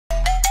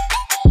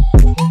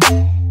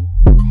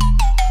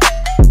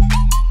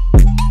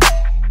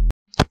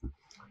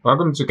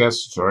Welcome to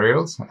Gas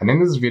Tutorials, and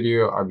in this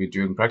video I'll be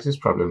doing practice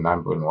problem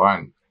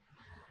 9.1.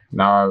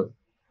 Now,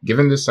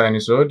 given the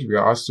sinusoid, we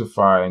are asked to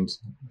find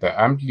the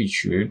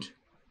amplitude,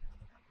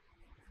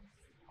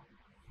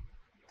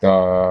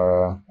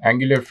 the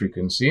angular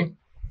frequency,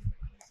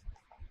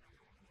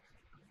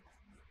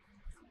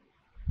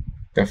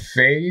 the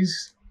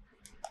phase,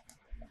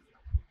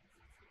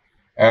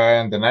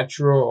 and the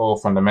natural or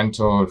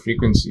fundamental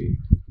frequency.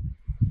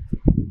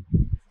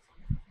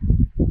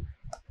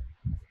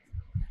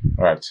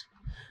 Right.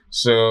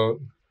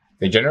 So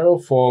the general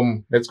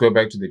form, let's go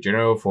back to the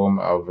general form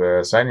of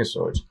a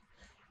sinusoid.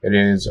 It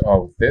is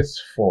of this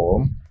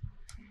form.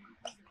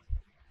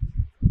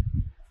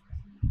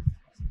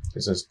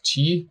 This is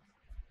T,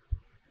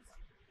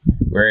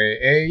 where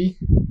A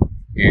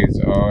is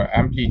our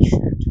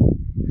amplitude.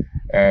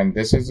 And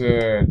this is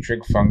a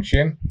trig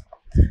function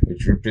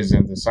which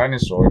represents the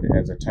sinusoid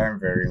as a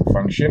time-varying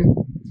function.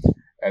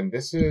 And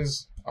this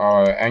is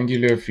our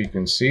angular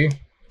frequency.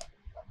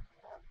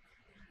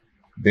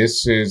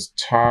 This is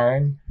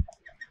time,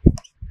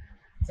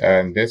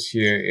 and this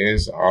here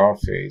is our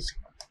phase.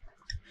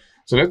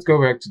 So let's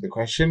go back to the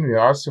question. We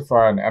asked to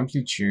find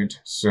amplitude.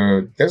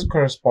 So this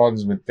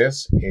corresponds with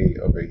this A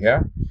over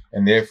here,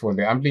 and therefore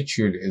the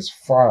amplitude is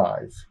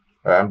 5.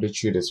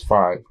 Amplitude is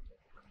 5.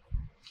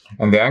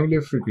 And the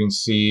angular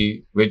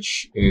frequency,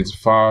 which is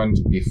found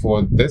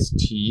before this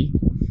T,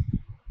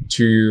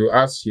 to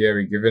us here,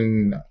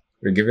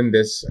 we're given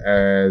this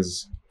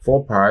as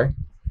 4 pi.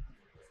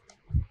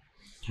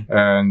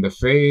 And the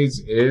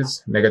phase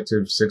is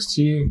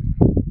 -60.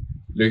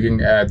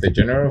 Looking at the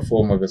general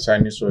form of the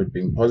sinusoid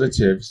being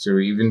positive, so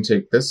we even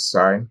take this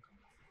sign,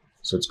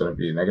 so it's going to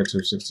be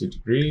 -60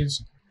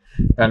 degrees.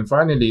 And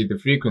finally, the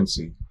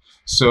frequency.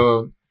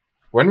 So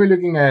when we're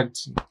looking at,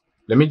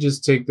 let me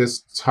just take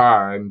this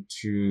time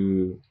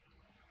to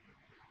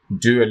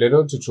do a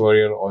little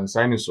tutorial on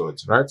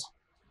sinusoids, right?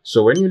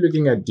 So when you're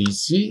looking at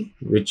DC,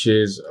 which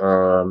is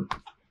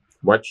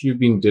what you've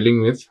been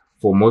dealing with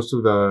for most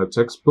of the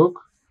textbook,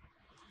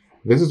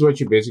 this is what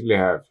you basically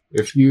have.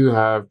 If you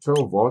have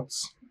 12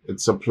 volts,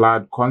 it's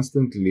supplied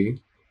constantly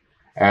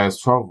as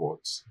 12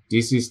 volts.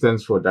 DC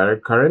stands for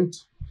direct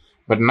current.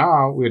 But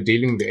now we're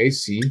dealing with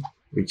AC,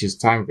 which is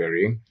time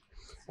varying.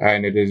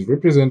 And it is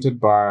represented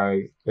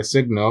by a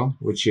signal,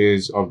 which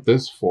is of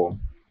this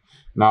form.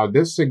 Now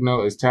this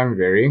signal is time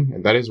varying,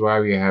 and that is why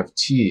we have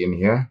T in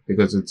here,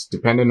 because it's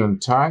dependent on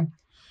time.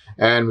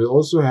 And we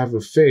also have a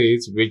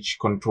phase, which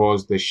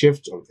controls the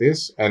shift of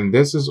this. And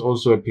this is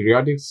also a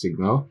periodic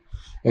signal.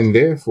 And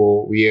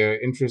therefore, we are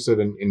interested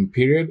in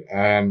period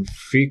and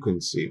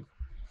frequency.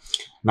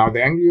 Now,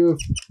 the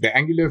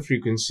angular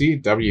frequency,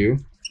 W,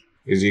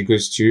 is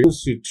equals to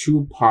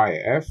 2 pi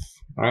f,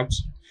 right?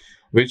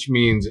 Which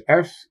means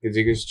F is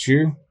equals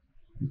to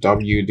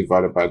W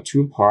divided by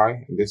 2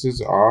 pi. This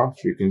is our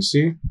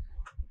frequency.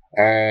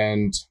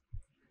 And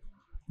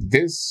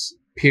this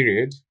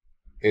period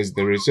is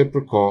the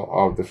reciprocal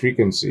of the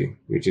frequency,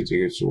 which is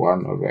equal to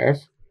 1 over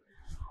F.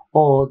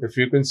 Or the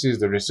frequency is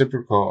the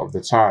reciprocal of the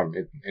time.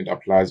 It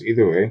applies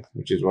either way,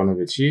 which is 1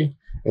 over T.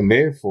 And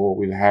therefore,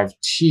 we'll have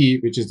T,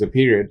 which is the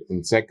period,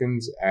 in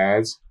seconds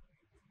as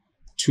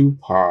 2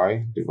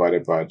 pi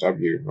divided by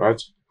W, right?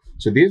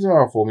 So these are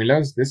our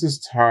formulas. This is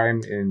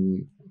time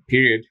in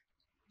period,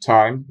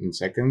 time in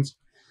seconds.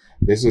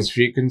 This is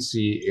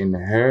frequency in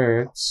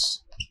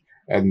hertz.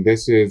 And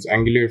this is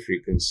angular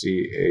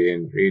frequency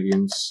in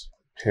radians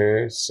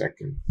per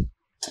second.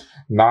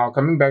 Now,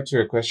 coming back to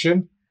your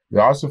question, we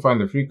also find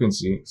the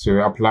frequency, so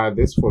we apply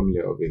this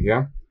formula over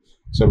here.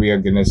 So we are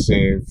going to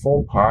say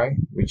 4 pi,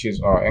 which is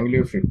our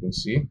angular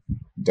frequency,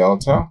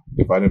 delta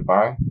divided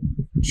by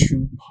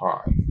 2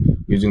 pi,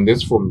 using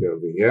this formula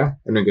over here.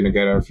 And we're going to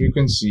get our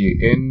frequency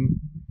in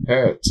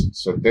hertz.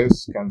 So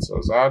this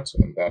cancels out,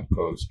 and that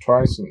goes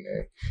twice in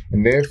there.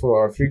 And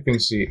therefore, our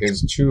frequency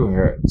is 2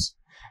 hertz.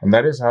 And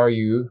that is how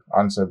you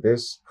answer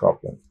this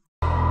problem.